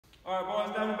All right,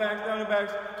 boys, down the backs, down the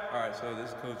backs. All right, so this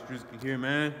is Coach Drewski here,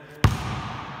 man.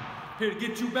 Here to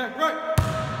get you back right.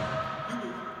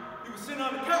 You was sitting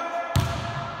on the couch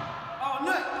all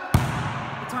night.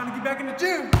 It's time to get back in the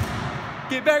gym.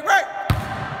 Get back right.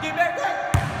 Get back right.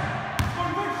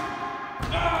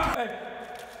 Hey,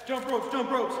 jump ropes,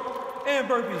 and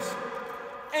burpees,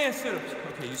 and sit-ups.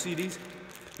 Okay, you see these?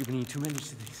 You're gonna need 2 minutes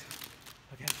to these.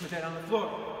 Okay, put that on the floor.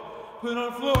 Put it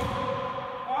on the floor.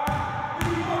 All right,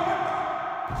 here we go.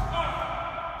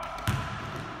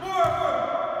 More.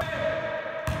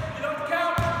 Hey, get off the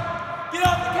couch. Get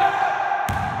off the couch.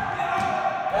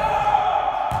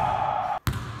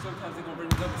 Sometimes they're gonna bring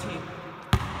the double team.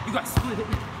 You gotta split it.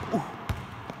 Ooh.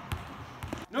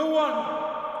 No wonder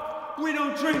we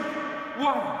don't drink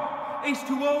water.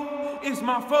 H2O is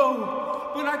my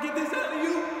foe. But I get this out of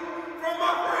you from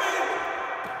my friend.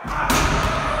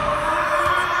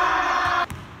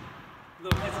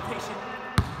 Little hesitation.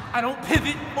 I don't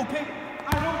pivot, okay?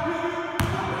 I don't pivot.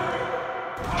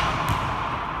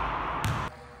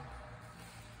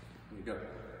 Here we go.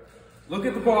 Look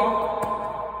at the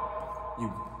ball.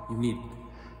 You need it.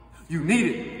 You need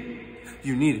it.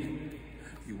 You need it.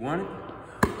 You want it?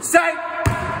 Sight!